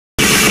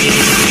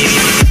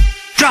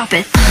Drop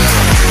it.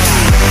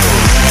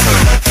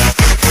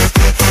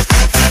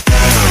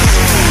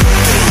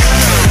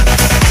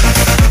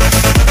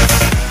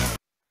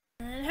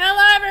 And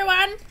hello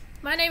everyone!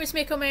 My name is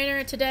Miko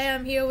and today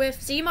I'm here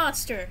with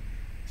Z-Monster.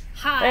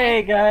 Hi.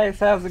 Hey guys,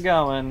 how's it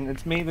going?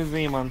 It's me, the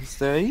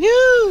Z-Monster.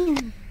 You.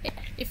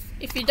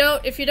 If you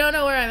don't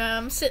know where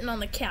I'm sitting on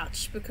the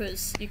couch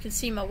because you can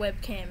see my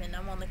webcam and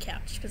I'm on the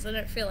couch because I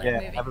don't feel like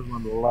moving. Yeah,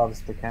 everyone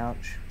loves the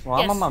couch. Well,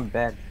 yes. I'm on my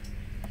bed.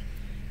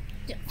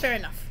 Yeah, fair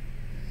enough.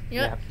 You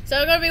know, Yeah. so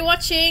we're going to be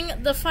watching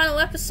the final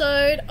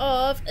episode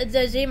of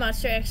the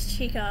Z-Monster x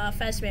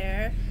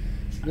ChicaFazbear.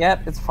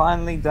 Yep, it's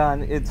finally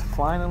done. It's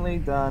finally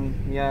done.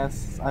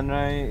 Yes, I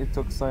know it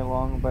took so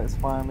long, but it's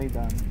finally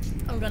done.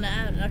 I'm going to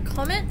add a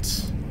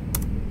comment.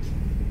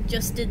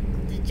 Just did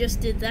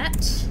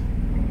that.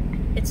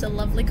 It's a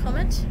lovely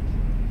comment.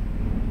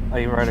 Oh,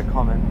 you wrote a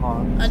comment,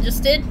 huh? I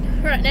just did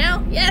right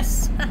now.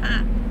 Yes.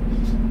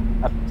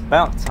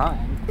 About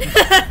time.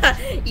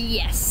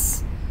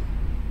 Yes.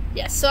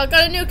 Yes, so I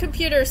got a new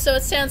computer, so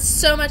it sounds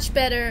so much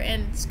better,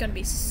 and it's gonna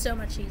be so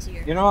much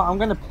easier. You know what? I'm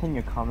gonna pin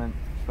your comment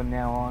from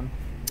now on.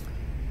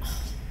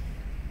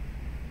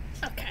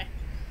 Okay.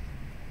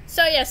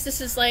 So yes,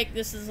 this is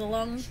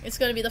it's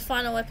gonna be the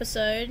final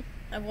episode.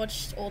 I've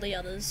watched all the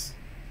others.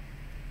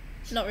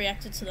 Not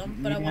reacted to them,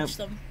 but I watched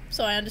them,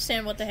 so I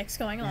understand what the heck's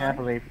going on. Yeah,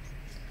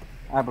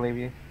 I believe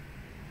you.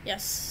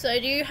 Yes. So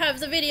do you have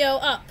the video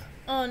up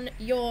on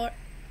your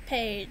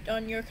page,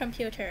 on your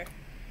computer?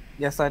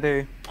 Yes, I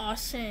do.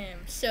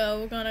 Awesome. So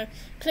we're gonna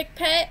click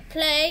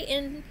play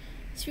in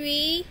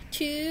 3,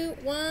 2,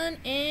 1,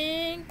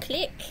 and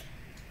click.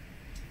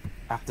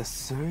 After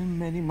so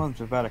many months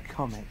without a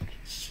comic,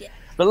 Shit.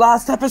 the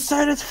last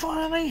episode is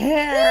finally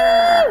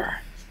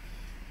here!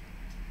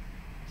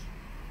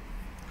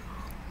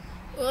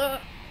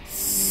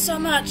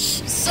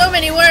 So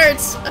many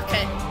words.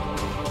 Okay.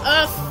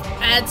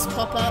 Ads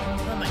pop up.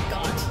 Oh my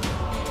god.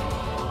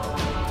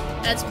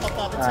 Ads pop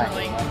up. It's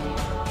annoying.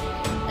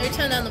 Let me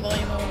turn down the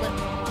volume a little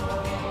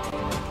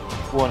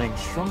bit. Warning: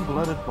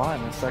 strong-blooded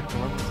violence,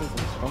 sexual references,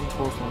 and strong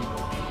porcelain.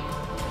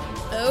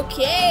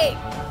 Okay.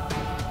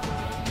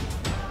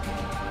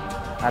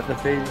 At the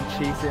feed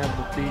cheesy and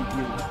the feed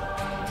you.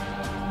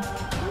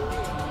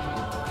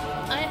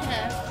 I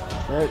have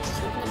Let's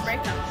the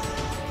breakup.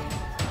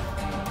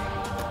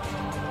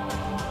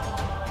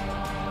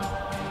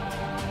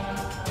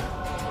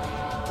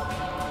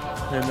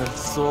 And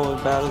it's all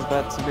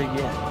about to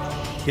begin.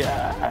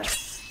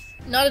 Yes.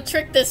 Not a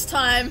trick this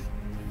time.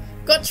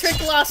 Got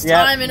tricked last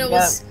time, and it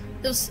was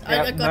I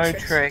got no tricked.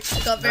 trick.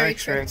 Got very No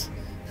trick. tricked.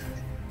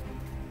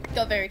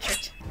 Got very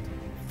tricked.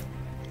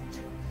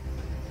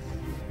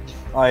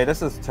 Oh, yeah,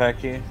 this is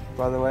Turkey,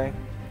 by the way.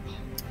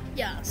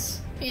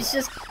 Yes. He's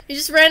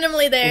just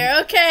randomly there.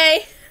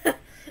 Okay.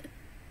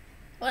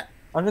 What?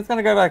 I'm just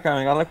gonna go back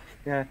home. I look.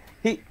 Yeah,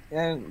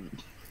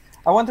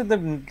 I wanted to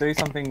do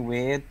something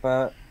weird,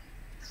 but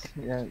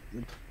yeah,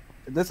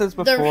 this is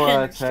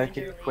before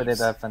Turkey quitted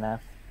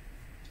FNF.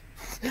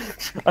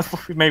 I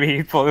thought maybe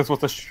he thought this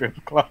was a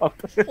strip club.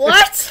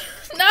 What?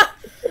 No.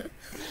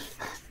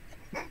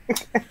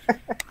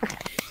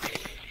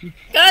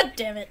 God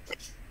damn it.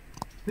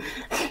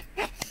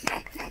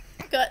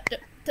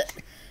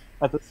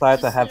 I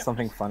decided to have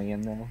something funny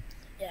in there.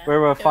 Yeah, We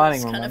were it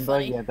fighting, was kinda remember?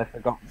 funny. Yeah,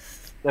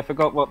 they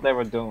forgot what they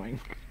were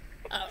doing.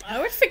 I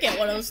would forget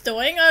what I was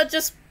doing. I'd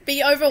just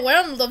be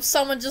overwhelmed of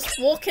someone just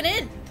walking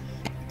in.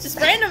 Just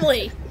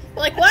randomly.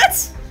 Like,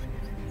 what?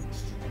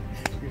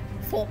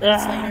 4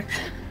 minutes later.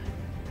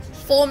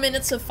 4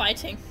 minutes of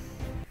fighting.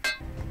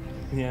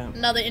 Yeah.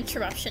 Another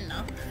interruption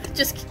now.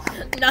 Just,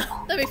 no,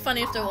 that'd be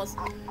funny if there was.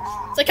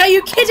 It's like, are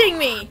you kidding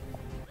me?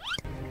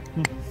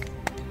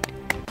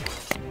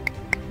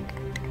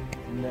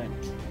 And then,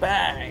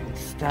 bang!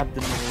 Stabbed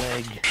in the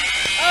leg.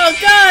 Oh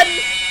god!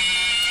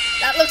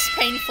 That looks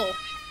painful.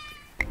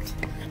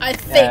 I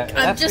think.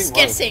 I'm just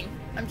guessing.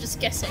 I'm just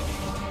guessing.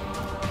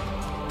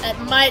 It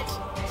might.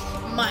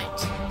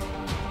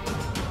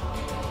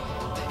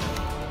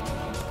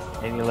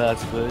 Any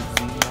last words,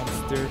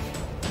 Z-Monster?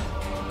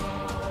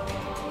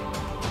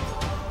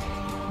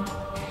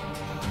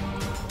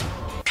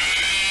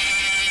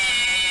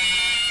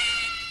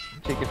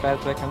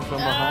 ChicaFazbear comes from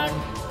behind.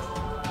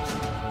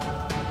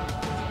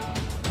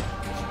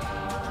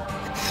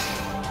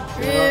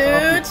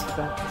 Rude.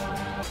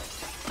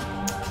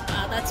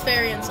 That's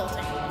very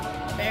insulting.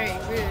 Very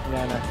rude.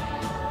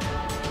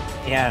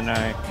 Yeah, I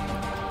know.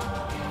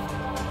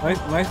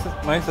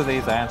 Most of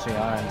these actually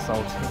are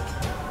insulting.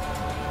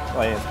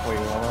 Oh yes, for you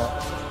all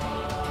up.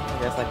 I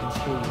guess I can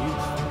kill you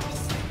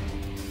first.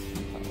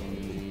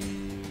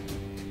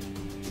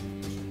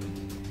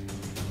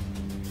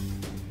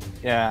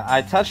 Yeah,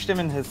 I touched him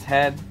in his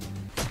head.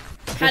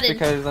 Just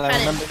because I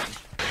remember.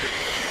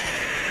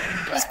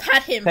 Just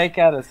pat him. Take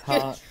out his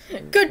heart.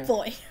 Good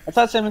boy. I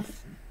touched him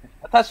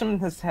in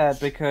his head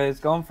because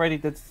Golden Freddy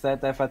did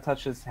said that if I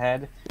touch his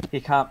head,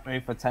 he can't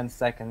move for 10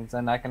 seconds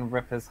and I can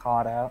rip his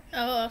heart out.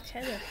 Oh,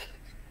 okay then.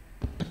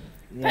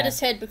 Pat his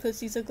head because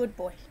he's a good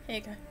boy. There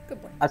you go.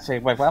 Good boy. Actually,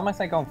 wait, why am I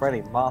saying Golden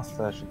Freddy?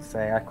 Master, I should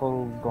say. I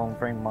call Golden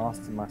Freddy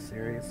Master in my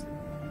series.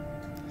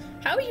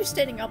 How are you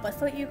standing up? I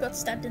thought you got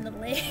stabbed in the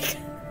leg.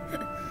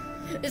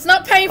 It's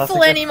not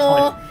painful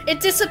anymore.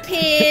 It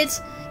disappeared.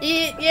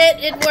 Yeah,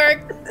 it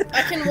worked.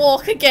 I can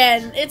walk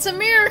again. It's a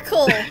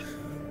miracle.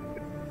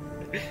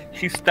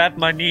 She stabbed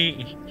my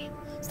knee.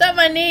 Stabbed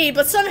my knee,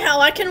 but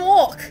somehow I can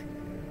walk.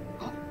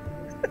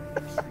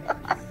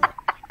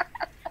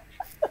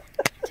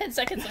 10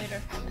 seconds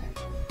later.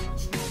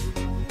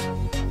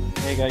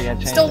 There you go, yeah,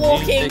 change Still the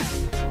walking. music.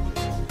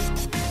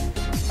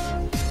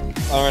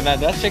 Oh, no,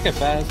 that's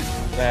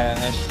ChicaFazbear.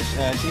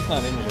 She's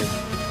not injured.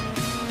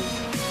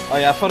 Oh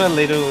yeah, I put a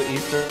little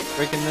Easter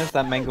egg in this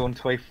that Mango and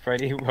Toy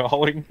Freddy were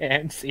holding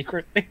hands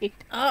secretly.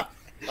 Oh,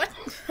 what?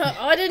 Oh,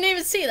 I didn't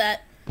even see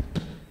that.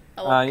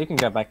 Oh, well. You can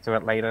go back to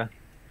it later.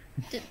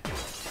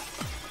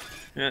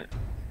 Yeah.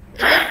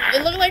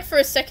 It looked like for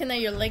a second there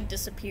your leg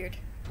disappeared.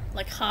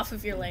 Like half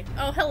of your leg.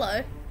 Oh,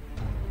 hello.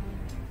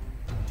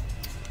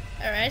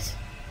 Alright.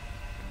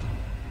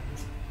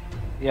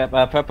 Yep,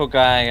 purple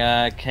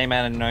guy came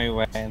out of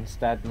nowhere and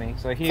stabbed me.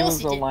 So he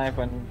was alive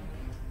when...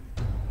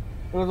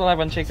 He was alive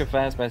when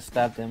ChicaFazbear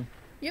stabbed him.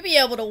 You'll be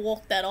able to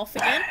walk that off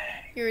again.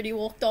 You already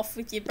walked off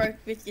with your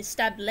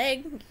stabbed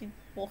leg. You can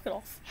walk it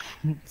off.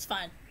 It's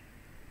fine.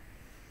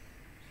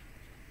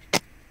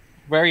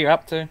 Where are you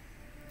up to?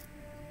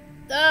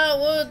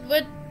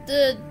 What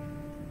the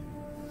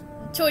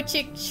toy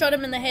chick shot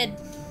him in the head.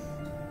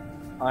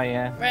 Oh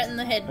yeah. Right in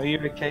the head. Are you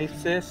okay,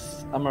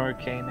 sis? I'm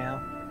okay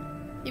now.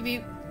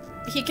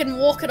 He can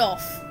walk it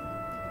off.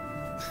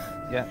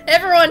 Yeah.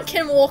 Everyone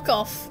can walk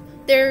off.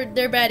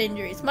 They're bad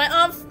injuries. My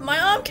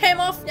arm came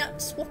off. Yeah,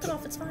 just walk it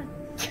off. It's fine.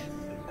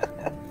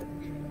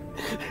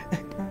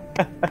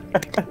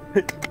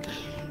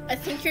 I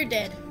think you're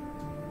dead.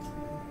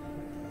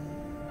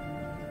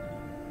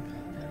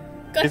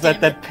 God Is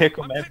that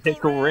Pickle Man,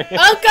 Pickle Rick?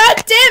 Oh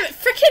god damn it!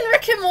 Freaking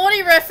Rick and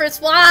Morty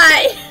reference.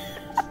 Why?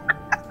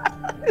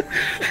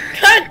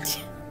 God.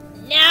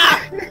 No.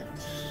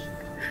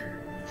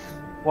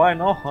 Why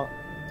not?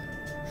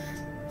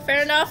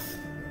 Fair enough.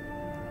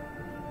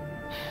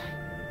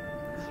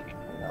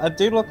 I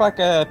do look like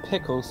a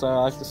pickle, so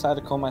I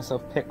decided to call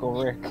myself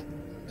Pickle Rick.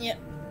 Yep.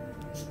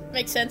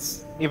 Makes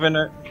sense. Even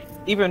though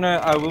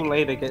I will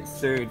later get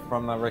sued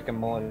from Rick and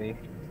Morty.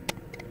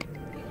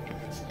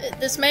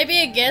 This may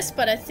be a guess,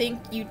 but I think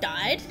you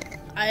died.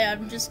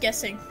 I'm just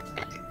guessing.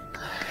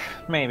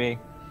 Maybe.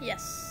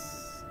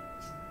 Yes.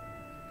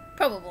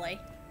 Probably.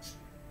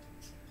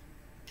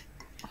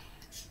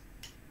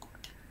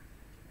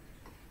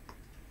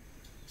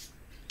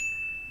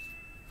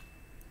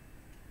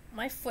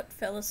 My foot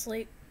fell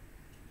asleep.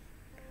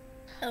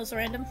 That was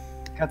random.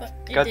 God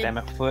damn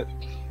it, Foot.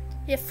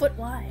 Yeah, Foot,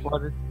 why?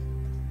 What is...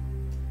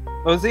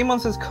 Well,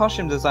 Zmonst's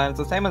costume design is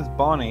the same as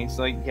Bonnie,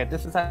 so yeah,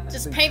 this is actually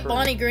just paint true.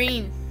 Bonnie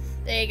green.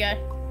 There you go.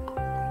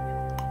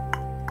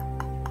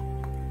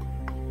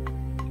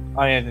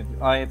 Oh yeah,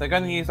 they're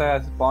going to use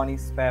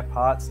Bonnie's spare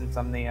parts in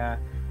some of the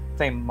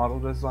same model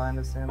design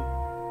as him.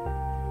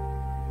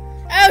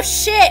 Oh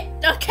shit!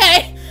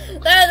 Okay,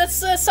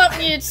 that's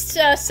something you'd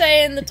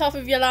say in the top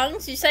of your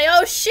lungs. You say,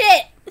 "Oh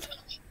shit!"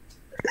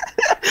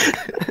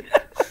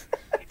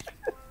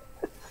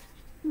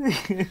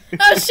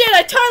 Oh shit!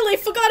 I totally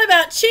forgot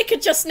about Chica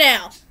just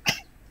now.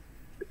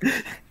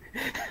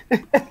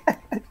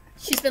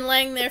 She's been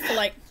laying there for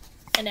like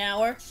an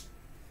hour.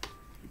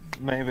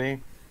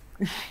 Maybe.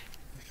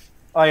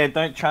 Oh yeah,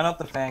 try not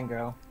to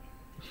fangirl.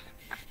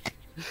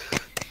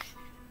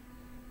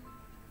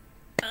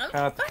 Try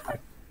not to...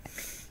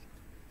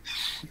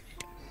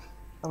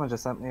 Someone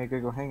just sent me a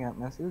Google Hangout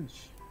message.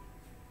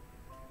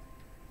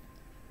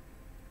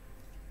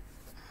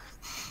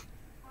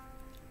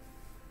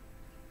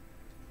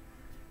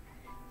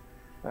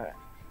 Right.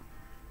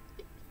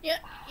 Yeah,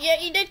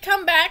 he did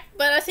come back,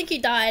 but I think he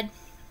died.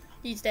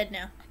 He's dead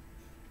now.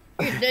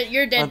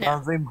 You're dead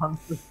now.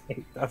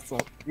 That's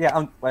all.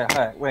 Yeah, wait,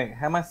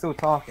 how am I still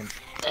talking?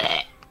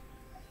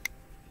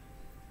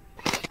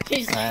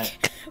 He's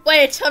like,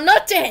 wait, I'm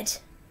not dead.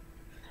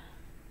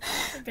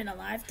 I've been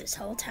alive this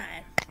whole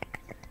time.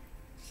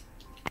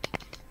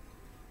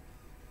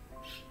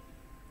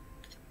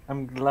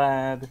 I'm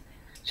glad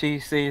she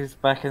sees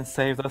back and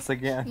saves us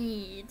again.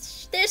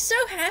 They're so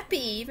happy,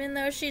 even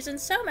though she's in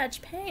so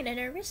much pain and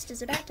her wrist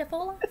is about to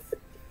fall off.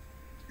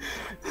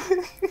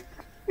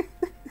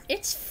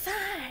 It's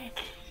fine.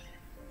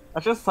 I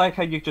just like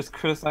how you just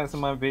criticizing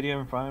my video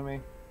in front of me.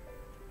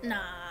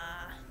 Nah.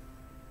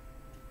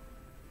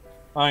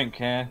 I don't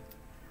care.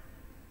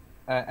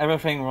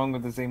 Everything wrong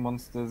with the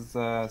Z-Monsters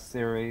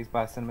series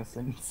by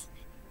CinemaSins.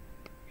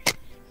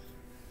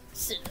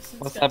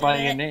 What's that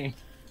by your knee?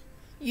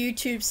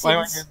 YouTube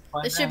sins.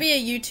 There should be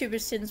a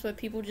YouTuber sins where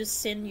people just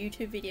send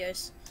YouTube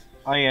videos.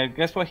 Oh yeah,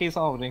 guess what he's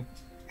holding?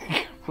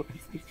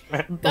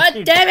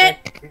 God damn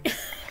it!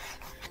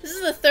 This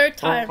is the third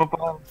time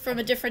from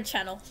a different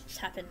channel it's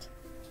happened.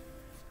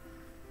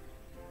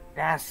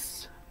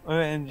 Yes!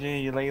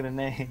 OMG, you laid an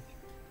egg.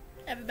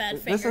 I have a bad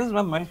finger. This is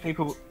when most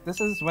people. This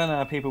is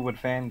when people would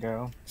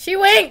fangirl. She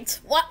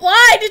winked. What?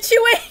 Why did she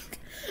wink?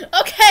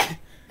 Okay.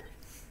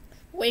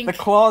 Wink. The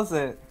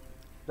closet.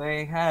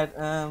 They had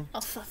Oh,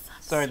 for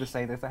fuck's sorry to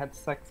say this. They had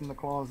sex in the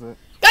closet.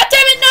 God damn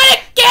it! Not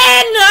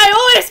again! I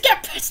always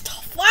get pissed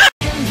off. What?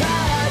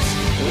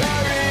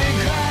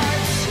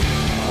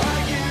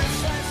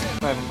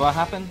 Wait, what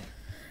happened?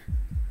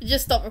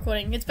 Just stop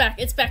recording. It's back.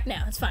 It's back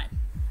now. It's fine.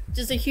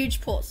 Just a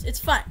huge pause. It's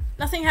fine.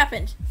 Nothing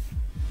happened.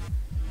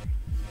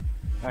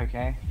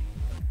 Okay.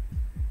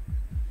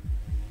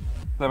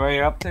 So where are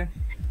you up to?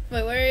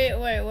 Wait, where are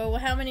you,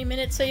 wait, how many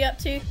minutes are you up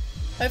to?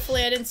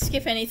 Hopefully I didn't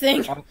skip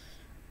anything.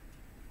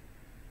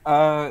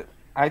 I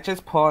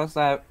just paused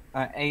at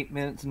 8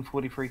 minutes and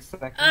 43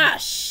 seconds. Ah,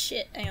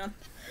 shit. Hang on.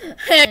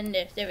 And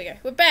there we go.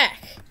 We're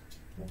back.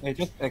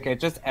 Okay,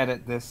 just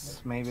edit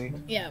this, maybe.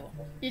 Yeah, well,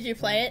 did you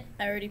play it?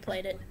 I already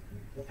played it.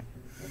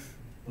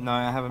 No,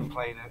 I haven't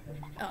played it.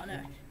 Oh, no.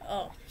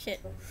 Oh,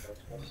 shit.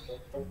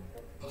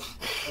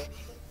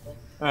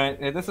 Alright,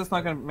 yeah, this is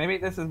not gonna. Maybe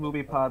this will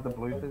be part of the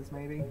bloopers,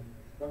 maybe?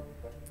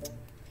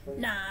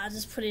 Nah, I'll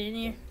just put it in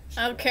here.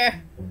 I don't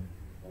care.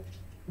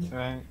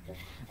 Alright,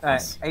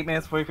 8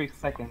 minutes 43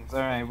 seconds.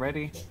 Alright,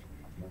 ready?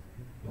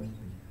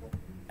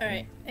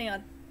 Alright, hang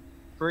on.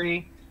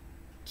 3,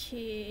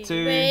 2.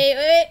 2.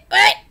 Wait!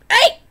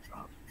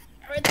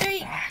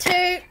 3,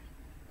 2.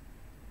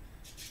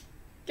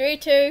 3,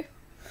 2.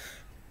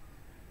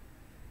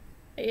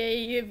 Have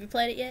you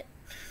played it yet?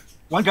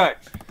 1 go!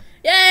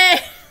 Yay!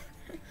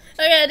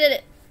 Okay, I did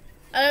it.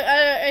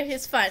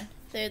 It's fine.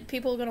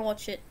 People are gonna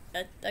watch it.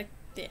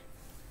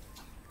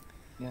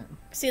 Yeah.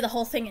 See the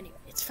whole thing anyway.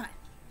 It's fine.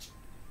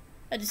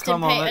 I just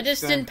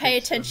didn't pay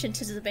attention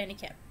to the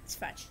Bandicam. It's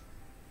fine.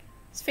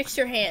 Just fix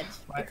your hand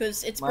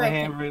because it's broken. My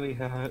hand really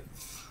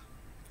hurts.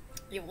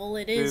 Yeah, well,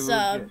 it is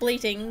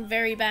bleeding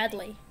very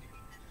badly.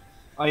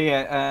 Oh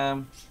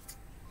yeah.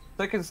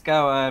 Second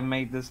Scour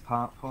made this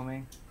part for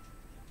me.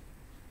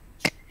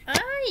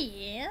 Oh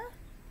yeah.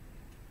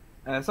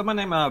 Someone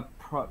named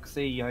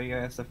Proxy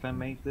Yo-Yo SFM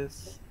made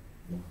this.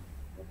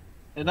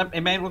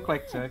 It may look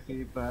like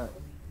turkey, but...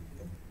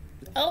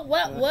 Oh,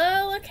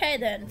 well, okay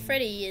then.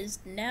 Freddy is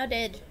now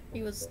dead.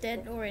 He was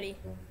dead already.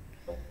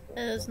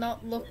 That does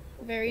not look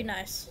very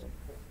nice.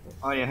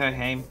 Oh yeah, her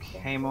hand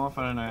came off,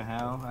 I don't know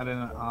how. I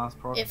didn't ask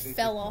Proxy. It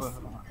fell off.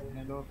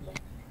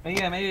 But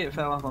yeah, maybe it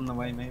fell off on the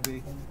way,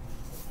 maybe.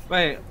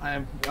 Wait,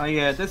 oh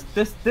yeah, this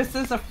is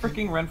a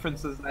freaking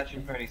reference to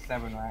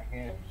Th3 right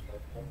here.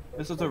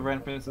 This is a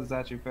reference to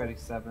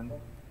Th3.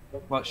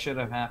 What should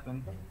have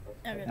happened?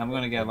 Okay. I'm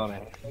gonna get a lot of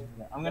hate.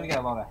 I'm gonna get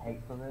a lot of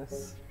hate for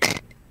this.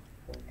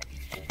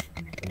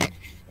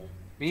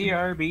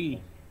 BRB.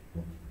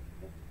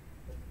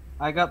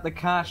 I got the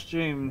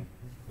costume.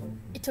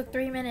 It took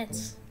 3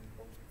 minutes.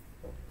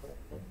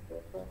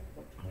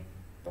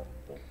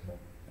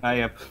 Oh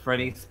yeah,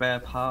 Freddy spare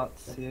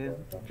parts here.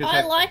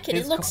 I like it.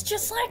 It looks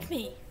just like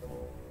me.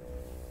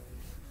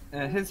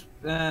 His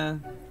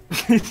Where?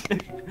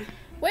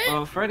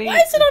 well, Freddy. Why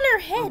is it on her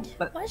head?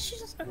 Why is she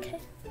just okay?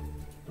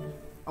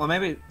 Or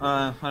maybe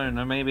I don't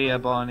know. Maybe a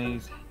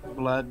Barney's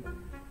blood.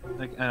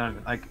 I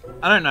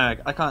don't know.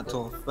 I can't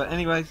talk. But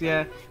anyways,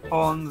 yeah.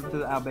 On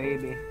to our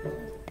baby.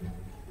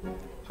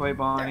 Toy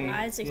Barney. Their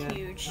eyes are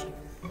huge.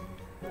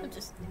 I'm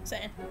just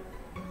saying.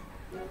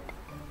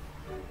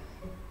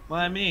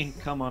 Why me?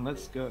 Come on,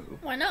 let's go.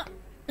 Why not?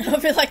 I'll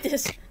be like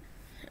this. It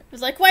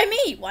was like, why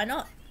me? Why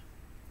not?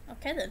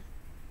 Okay then.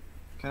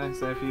 Can I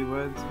say a few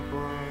words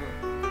before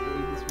I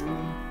leave this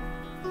room?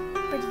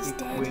 But he's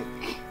dead.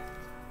 Quick.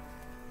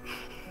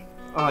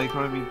 Oh, you're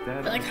gonna be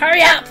dead. But like,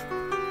 hurry up!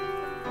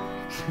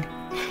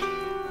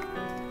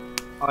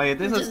 Oh yeah,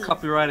 this is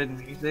copyrighted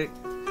music.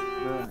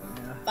 But,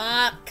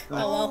 yeah. Fuck.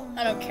 Oh well,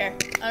 I don't care.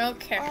 I don't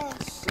care.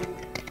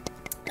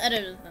 I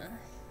don't.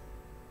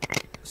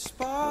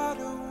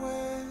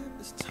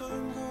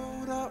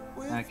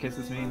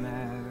 Kisses me in the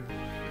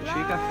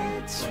cheek, I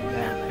think.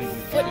 Yeah,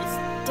 Foot is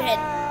dead.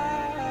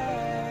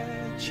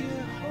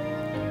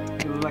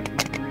 You like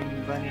my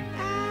green bunny?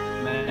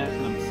 Man, I'm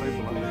so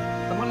bloody.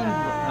 Someone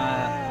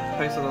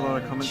posted a lot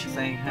of comments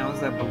saying, how is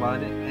there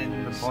blood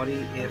in the body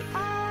if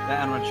they're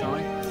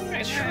animatronic?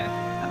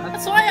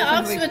 That's why I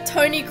asked for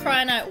Tony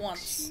crying out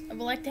once. I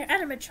was like, they're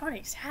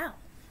animatronics. How?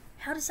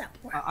 How does that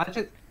work?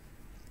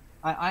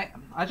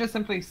 I just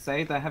simply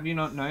say that, have you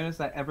not noticed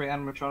that every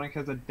animatronic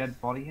has a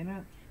dead body in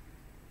it?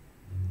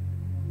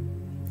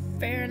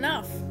 Fair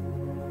enough.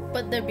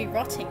 But they'd be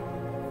rotting.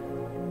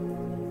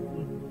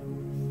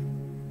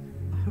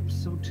 I hope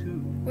so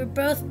too. We're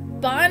both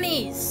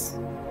Barneys.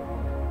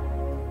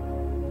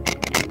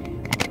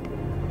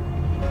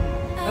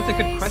 That's a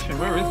good question.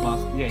 Where is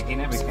Master? Yeah, he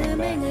never came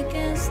back. He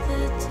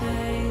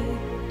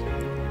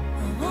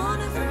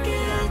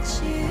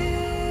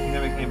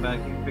never came back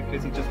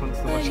because he just wants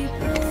to watch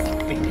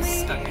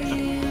kids.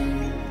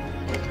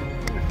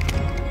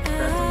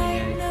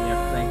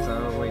 Yeah, thanks. I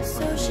always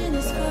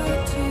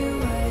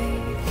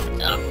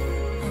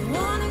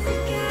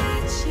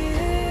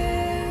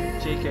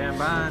Chica and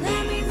Bonnie.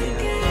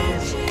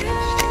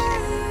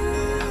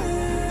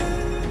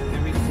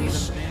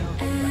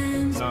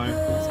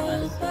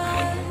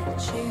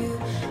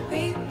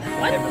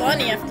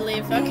 you have to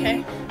leave.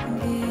 Okay.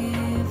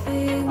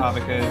 Oh,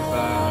 because,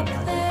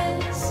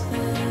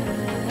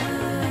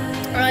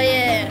 Oh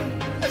yeah.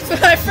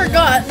 I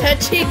forgot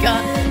that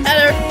Chica had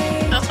her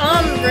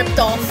arm ripped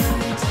off.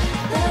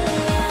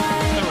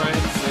 alright.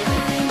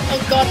 Oh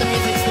god, the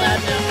music's loud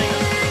now. Hang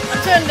on.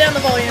 I'm turning down the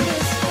volume.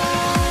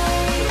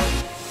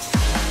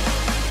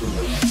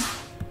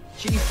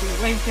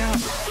 Jeez, wake up!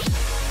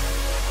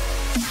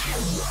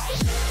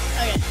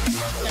 Okay,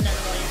 turn down the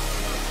volume.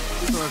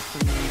 People are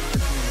singing.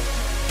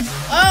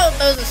 Oh,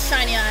 those are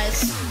shiny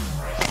eyes.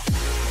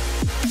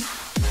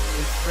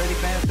 It's pretty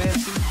bad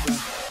pizza.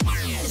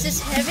 Is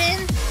this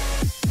heaven?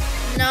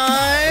 No.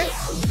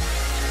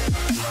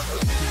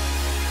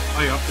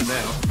 Oh, you're up to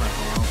there. Up to that.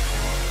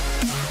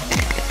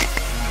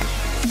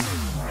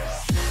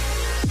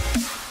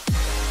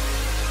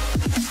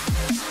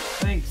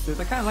 Thanks, dude.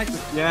 I kind of like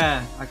this.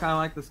 Yeah, I kind of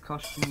like this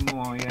costume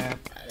more. Yeah.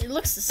 It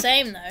looks the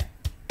same though.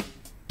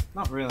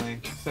 Not really.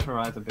 Except her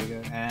eyes are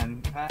bigger,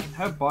 and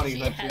her body She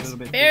looks a has little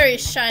bit. very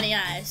shiny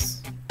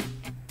eyes.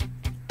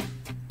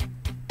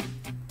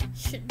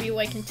 Should be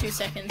awake in 2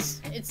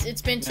 seconds.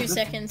 It's been 2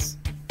 seconds.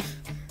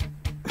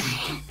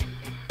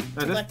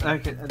 No,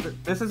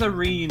 this is a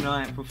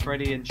reunite for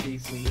Freddy and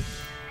Cheesy.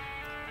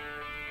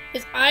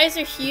 His eyes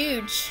are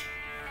huge.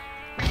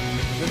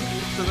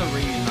 This is a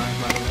reunite,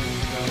 by the way.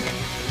 So,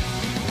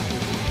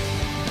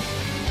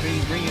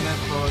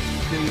 reunite for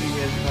 2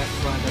 years. That's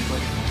why they're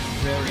both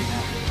very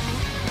happy.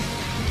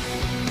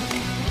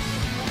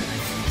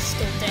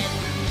 Still dead.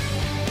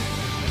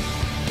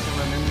 So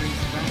my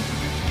memories back.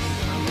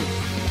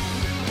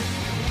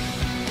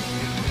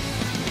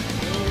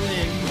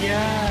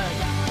 Yeah.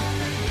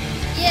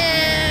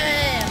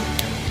 Yeah.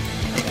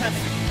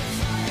 Perfect.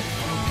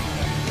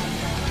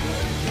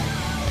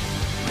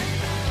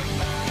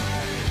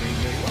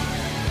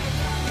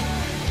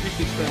 Thank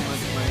you so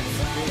much, mate.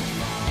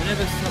 I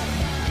never stopped.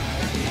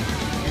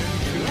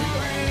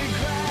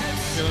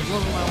 It was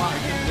loving my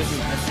life. This is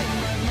messy.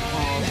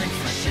 Oh, thanks,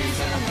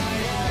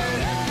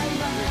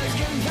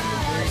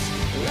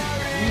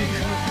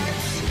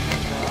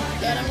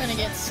 God, I'm gonna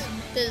get.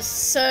 There's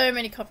so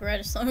many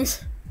copyrighted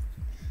songs.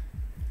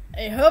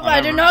 I hope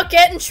I do not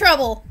get in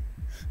trouble.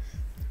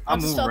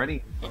 I'm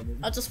already.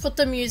 I'll just put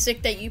the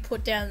music that you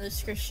put down in the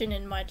description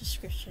in my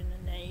description,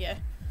 and there you go.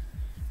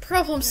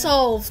 Problem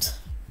solved.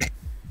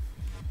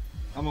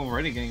 I'm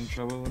already getting in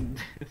trouble with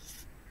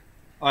this.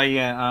 Oh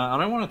yeah, I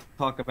don't want to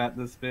talk about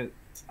this bit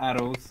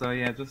at all, so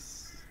yeah, I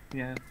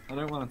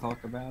don't want to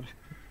talk about it.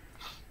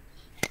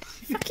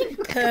 Fucking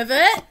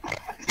pervert!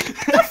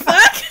 The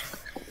fuck?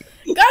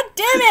 God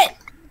damn it!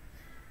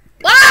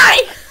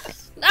 Why?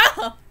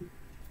 No!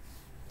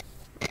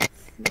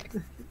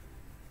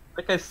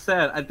 Like I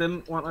said, I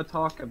didn't want to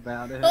talk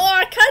about it. Oh,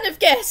 I kind of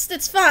guessed.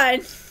 It's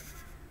fine.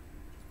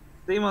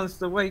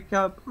 Zm0nst3r, wake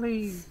up,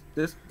 please.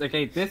 This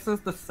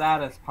is the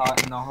saddest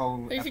part in the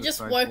whole What if you just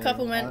episode woke up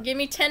for and went, give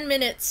me 10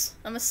 minutes.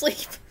 I'm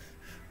asleep.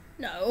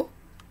 No.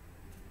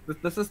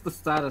 This is the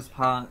saddest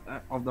part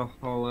of the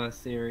whole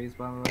series,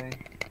 by the way.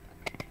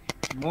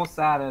 More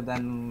sadder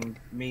than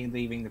me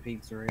leaving the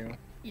pizzeria.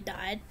 You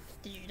died?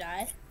 Did you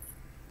die?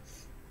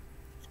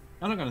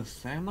 I'm not gonna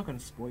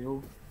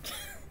spoil.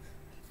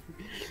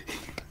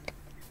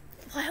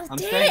 Well,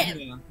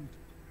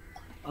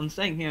 I'm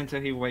staying here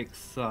until he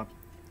wakes up.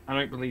 I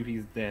don't believe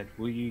he's dead.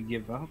 Will you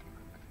give up?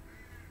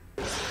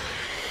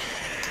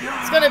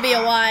 It's gonna be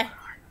a why.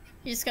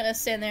 He's just gonna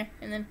stand there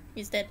and then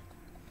he's dead.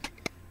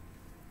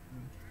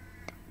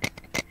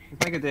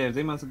 Take a day. If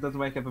Zm0nst3r doesn't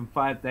wake up in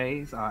 5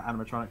 days,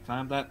 animatronic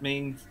time, that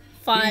means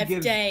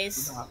 5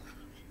 days.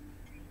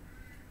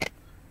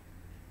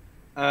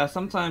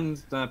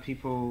 Sometimes the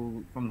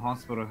people from the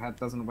hospital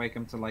doesn't wake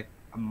up to like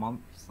a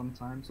month,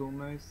 sometimes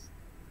almost.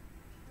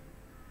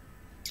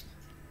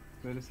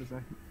 Wait a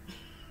second.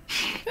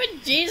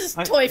 Good Jesus,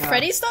 Toy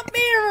Freddy, stop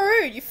being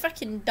rude, you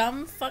fucking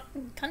dumb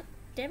fucking cunt.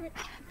 Damn it.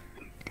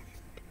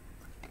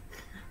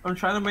 I'm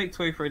trying to make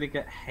Toy Freddy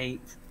get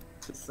hate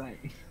to say.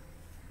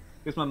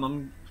 Because my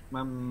mum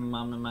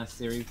and my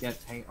series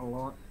gets hate a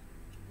lot.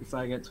 So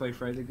I get Toy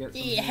Freddy to get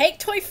some Yeah, hate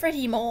Toy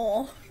Freddy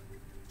more.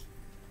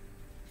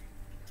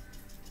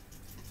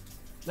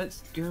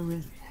 Let's go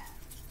in.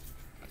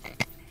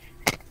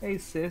 Hey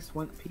sis,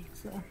 want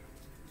pizza?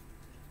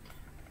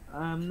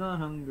 I'm not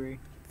hungry.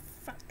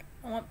 Fuck,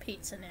 I want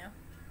pizza now.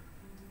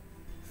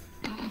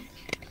 Is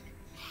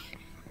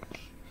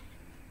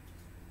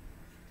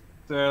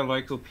there a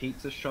local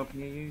pizza shop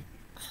near you?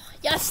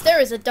 Yes, there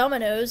is a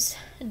Domino's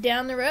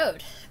down the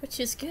road, which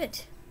is good.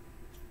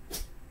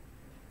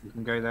 You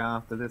can go there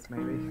after this,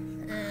 maybe.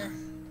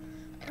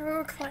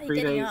 We're quite 3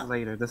 getting days up.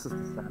 later, this is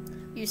the start.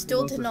 You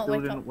still did not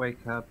didn't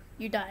wake up.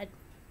 You died.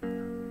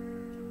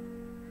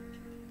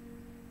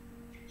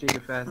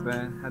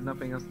 ChicaFazbear had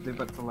nothing else to do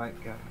but to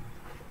let go.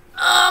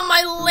 Oh,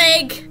 my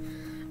leg!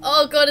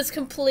 Oh god, it's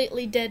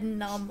completely dead and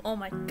numb. Oh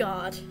my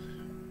god.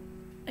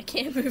 I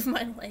can't move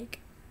my leg.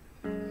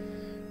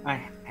 I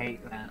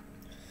hate that.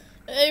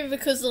 Maybe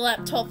because the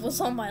laptop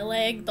was on my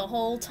leg the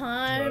whole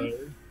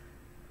time.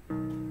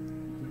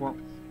 What?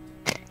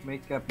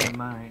 Make up your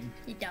mind.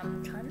 You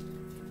dumb cunt.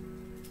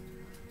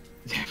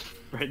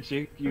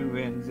 Frederick, you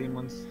win.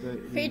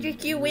 Zm0nst3r.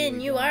 Frederick, you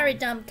win. You are a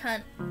dumb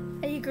cunt.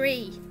 I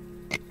agree.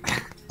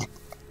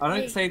 I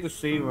don't say the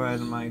C word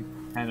on my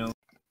panel.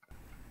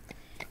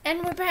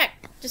 And we're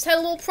back. Just had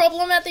a little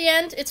problem at the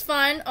end. It's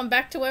fine. I'm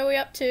back to where we're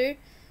up to.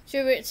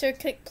 Should we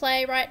click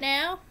play right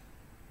now?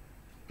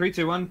 3,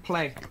 2, 1,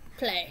 play.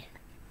 Play.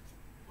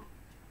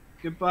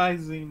 Goodbye,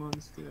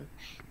 Zm0nst3r.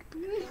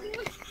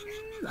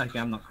 Okay,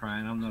 I'm not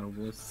crying. I'm not a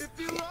wuss.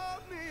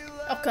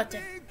 Oh,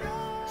 goddamn.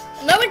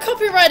 Another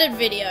copyrighted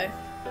video.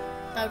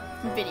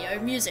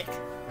 Music.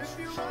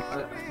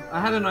 I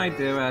had an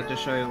idea to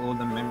show all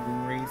the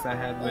memories I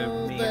had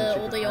with me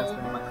and all the old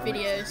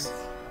videos.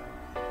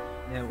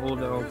 Yeah, all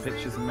the old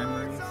pictures and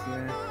memories,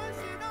 yeah.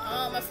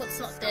 Oh, my foot's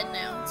not dead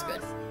now. It's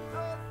good.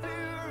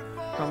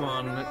 Come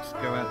on, let's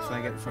go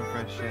outside and get some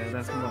fresh air.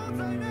 That's what we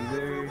normally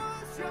do.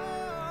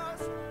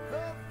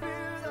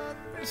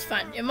 It's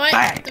fine. It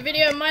might. The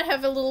video might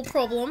have a little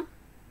problem.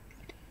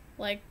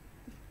 Like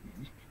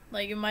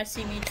you might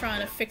see me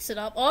trying to fix it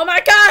up. Oh my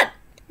god!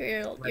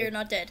 You're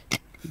not dead.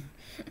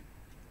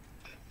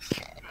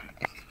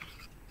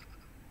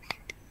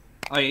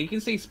 Oh yeah, you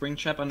can see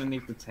Springtrap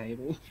underneath the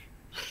table.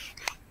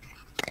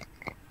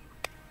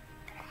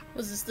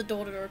 Was this the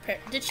door to repair?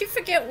 Did she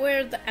forget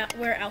where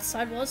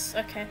outside was?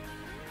 Okay.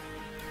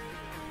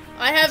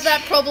 I have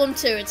that problem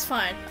too. It's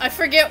fine. I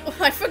forgot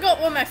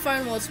where my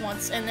phone was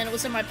once, and then it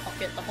was in my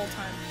pocket the whole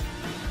time.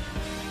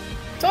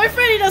 Toy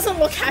Freddy doesn't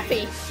look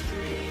happy.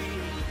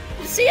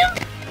 You see him?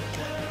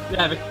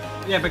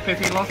 Yeah, because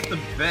he lost the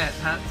bet.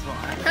 That's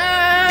why.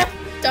 Ah,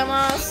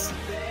 dumbass.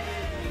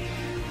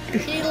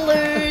 He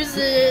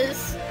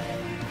loses.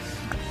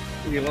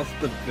 He lost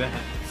the bet.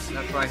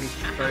 That's why he's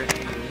so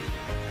angry.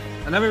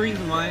 Another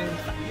reason why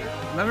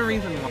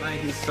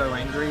he's so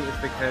angry is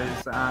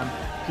because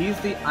he's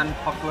the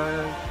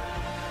unpopular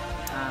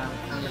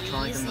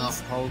animatronic in the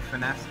whole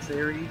FNAF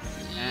series.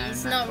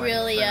 He's not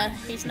really a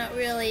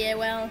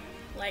well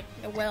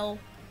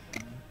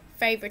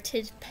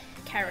favorited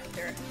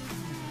character.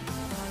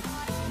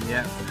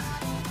 Yeah.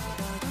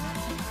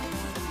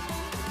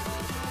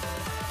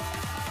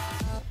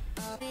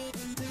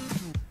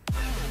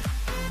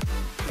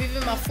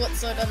 Moving my foot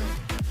so it doesn't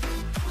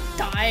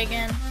die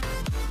again.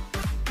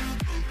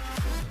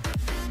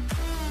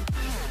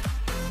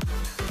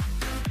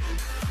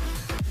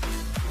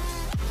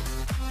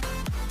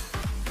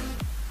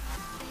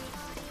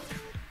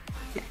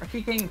 I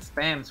keep getting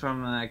spams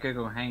from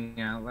Google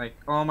Hangout, like,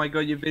 oh my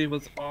god, your video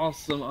was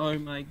awesome, oh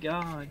my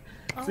god.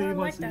 Oh, See, I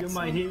like you're that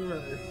my song.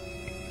 hero.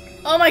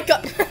 Oh my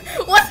god.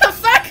 What the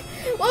fuck?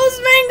 What was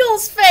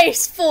Mangle's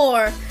face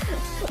for?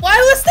 Why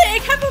was the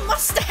egg have a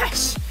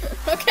mustache?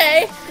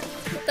 Okay.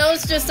 That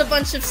was just a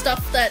bunch of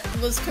stuff that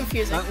was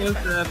confusing. That was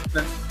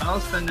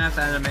FNAF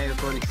Animator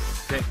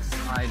 46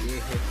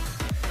 idea hit.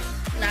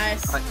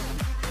 Nice.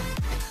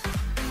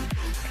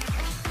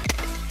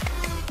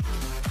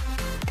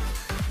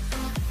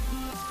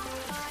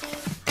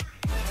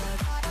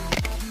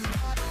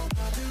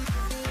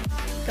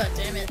 God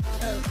damn it.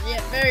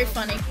 Yeah, very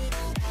funny.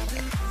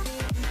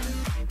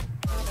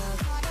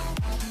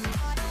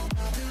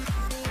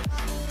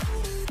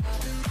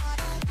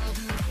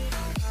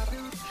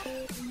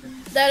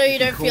 That or you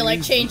don't feel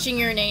like changing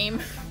your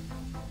name.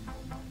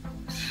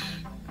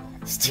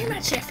 It's too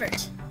much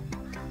effort.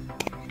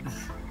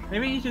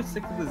 Maybe you should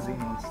stick to the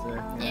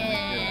Zm0nst3r.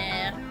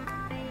 Yeah.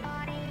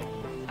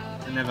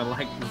 I never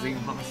liked the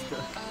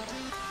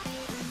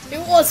Zm0nst3r. It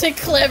wasn't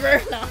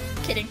clever. No,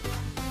 kidding.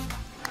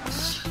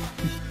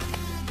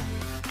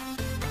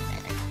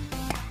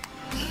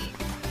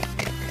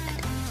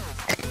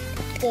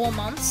 Four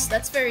months?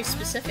 That's very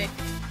specific.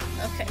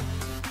 Okay.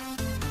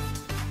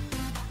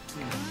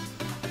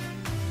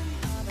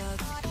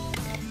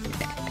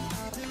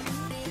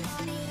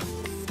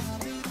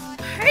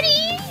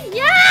 Party!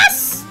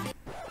 Yes!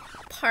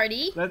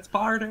 Party? Let's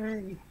party!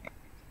 Oh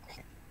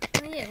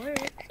yeah, where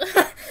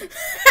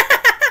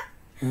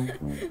is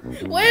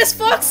Where's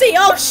Foxy?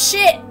 Oh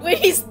shit!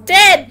 He's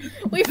dead!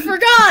 We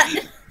forgot!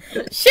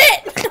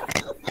 Shit!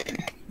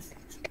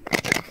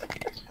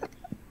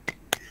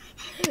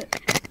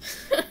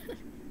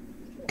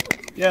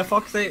 Yeah,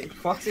 Foxy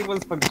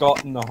was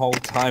forgotten the whole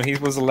time. He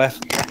was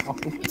left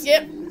out.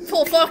 Yep,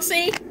 poor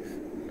Foxy.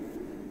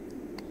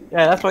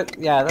 Yeah, that's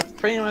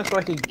pretty much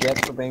what he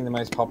gets for being the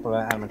most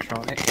popular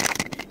animatronic.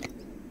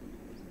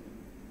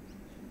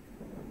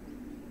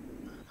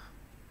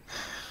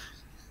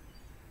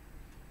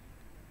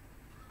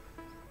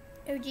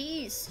 Oh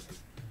jeez.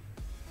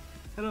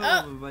 Hello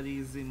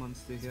everybody,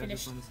 Zm0nst3r here. I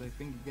just want to say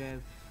thank you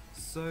guys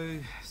so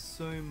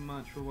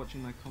much for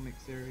watching my comic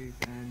series,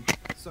 and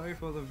sorry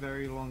for the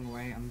very long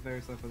wait. I'm very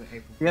sorry for the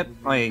April Fool's. Yep.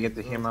 Oh, you get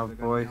to hear my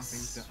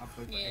voice.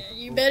 Yeah,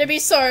 you better be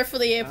sorry for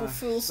the April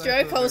Fool's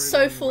joke. I was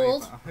so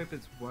fooled. I hope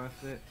it's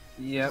worth it.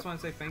 Yeah. Just want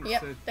to say thanks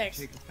to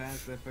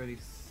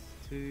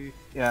ChicaFazbear32.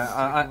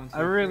 Yeah,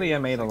 I really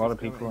made a lot of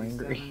people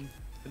angry.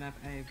 FNAF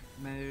 8,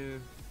 Mayo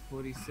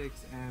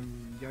 46,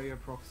 and Yo-Yo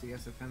Proxy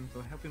SFM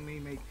for helping me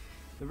make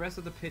the rest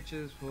of the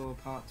pictures for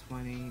part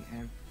 20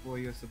 and for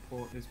your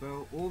support as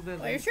well. All the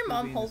Where's your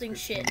mom holding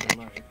shit?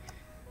 Below.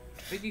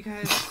 Thank you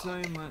guys so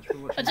much for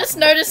watching. I just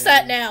noticed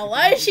that now.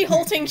 Why is she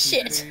holding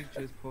shit?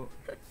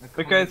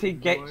 Because she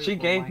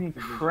gave me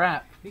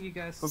crap. Thank you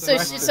guys so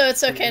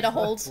it's okay to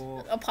hold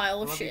a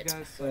pile of shit.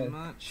 Thank you guys so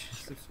much.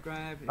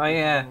 Subscribe. Oh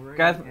yeah,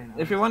 guys,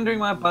 if you're wondering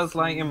why Buzz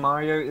Lightyear and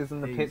Mario is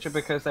in the picture,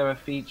 because they were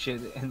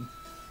featured in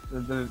they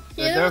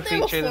were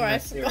featured in the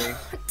series.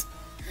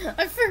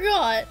 I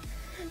forgot.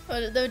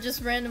 But they were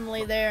just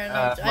randomly there.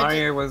 And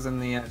Mario was in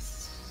the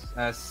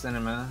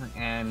cinema,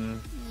 and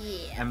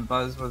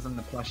Buzz was in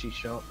the plushie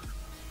shop.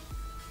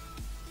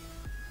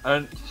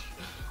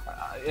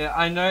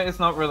 I know it's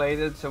not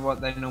related to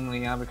what they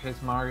normally are because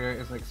Mario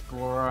is an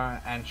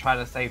explorer and try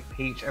to save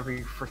Peach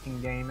every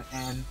freaking game,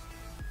 and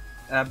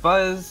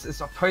Buzz is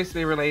supposed to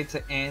be related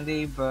to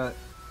Andy, but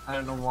I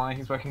don't know why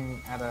he's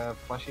working at a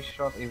plushie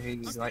shop if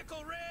he's like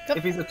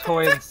if he's a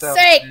toy himself.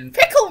 Sake,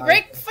 Pickle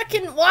Rick,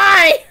 fucking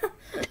why?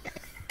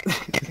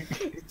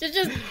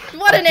 just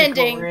what an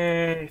ending!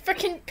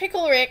 Freaking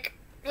Pickle Rick,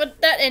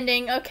 what that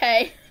ending?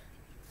 Okay.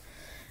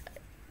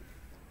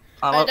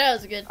 That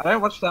was good. I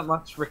don't watch that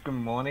much Rick and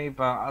Morty,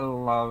 but I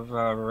love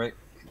Rick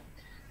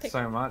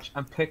so much.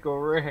 And Pickle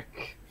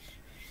Rick.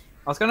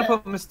 I was gonna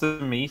put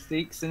Mr.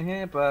 Meeseeks in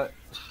here, but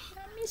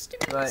Mr.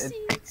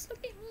 Meeseeks,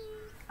 look at me.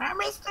 I'm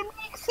Mr.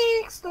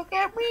 Meeseeks, look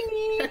at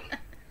me.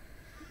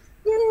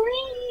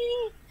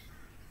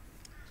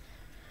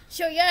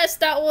 So yes,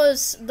 that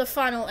was the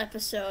final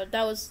episode.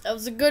 That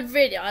was a good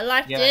video. I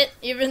liked it,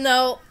 even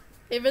though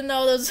it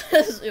was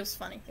it was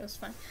funny. It was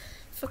funny.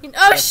 Fucking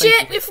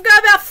shit! We forgot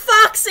about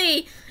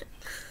Foxy.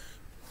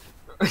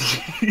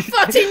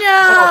 Foxy,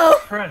 no!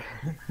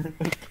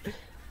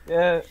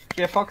 Oh,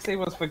 yeah, Foxy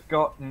was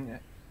forgotten.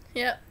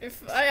 Yeah,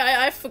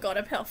 I forgot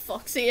about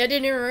Foxy. I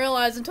didn't even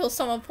realize until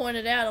someone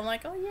pointed out. I'm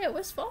like, oh yeah,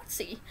 where's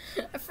Foxy?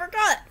 I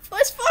forgot.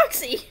 Where's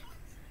Foxy?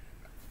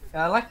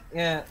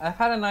 I've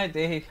had an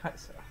idea. He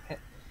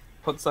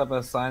puts up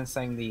a sign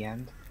saying the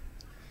end.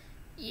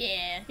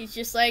 Yeah, he's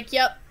just like,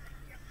 yep,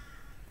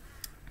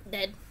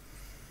 dead.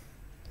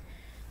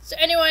 So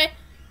anyway,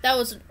 that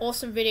was an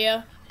awesome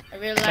video. I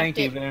really liked it. Thank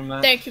you very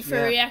much. Thank you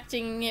for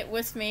reacting it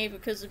with me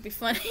because it'd be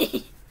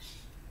funny.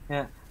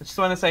 Yeah, I just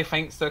want to say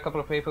thanks to a couple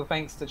of people.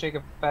 Thanks to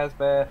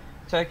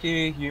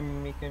ChicaFazbear32, you,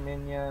 Miko,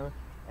 Mania,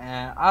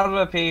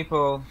 other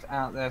people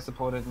out there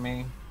supported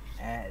me.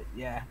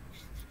 Yeah,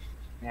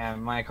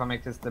 my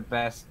comic is the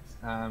best.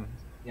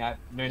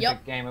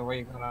 Lunatic Gamer, what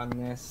you got on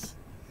this?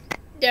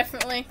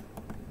 Definitely.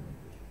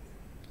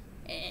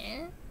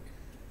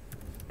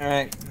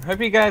 Alright,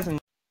 hope you guys.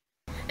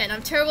 And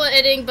I'm terrible at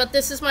editing, but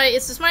this is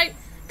my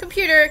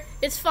computer.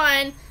 It's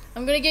fine.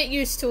 I'm gonna get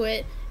used to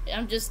it.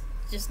 I'm just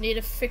need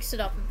to fix it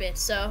up a bit.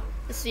 So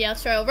this is the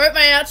outro. I wrote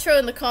my outro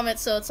in the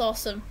comments, so it's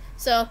awesome.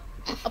 So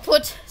I'll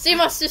put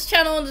Zmonst's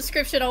channel in the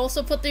description. I'll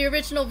also put the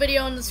original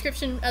video in the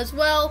description as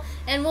well.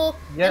 And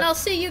I'll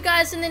see you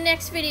guys in the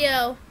next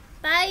video.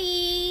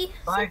 Bye.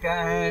 Bye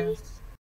guys.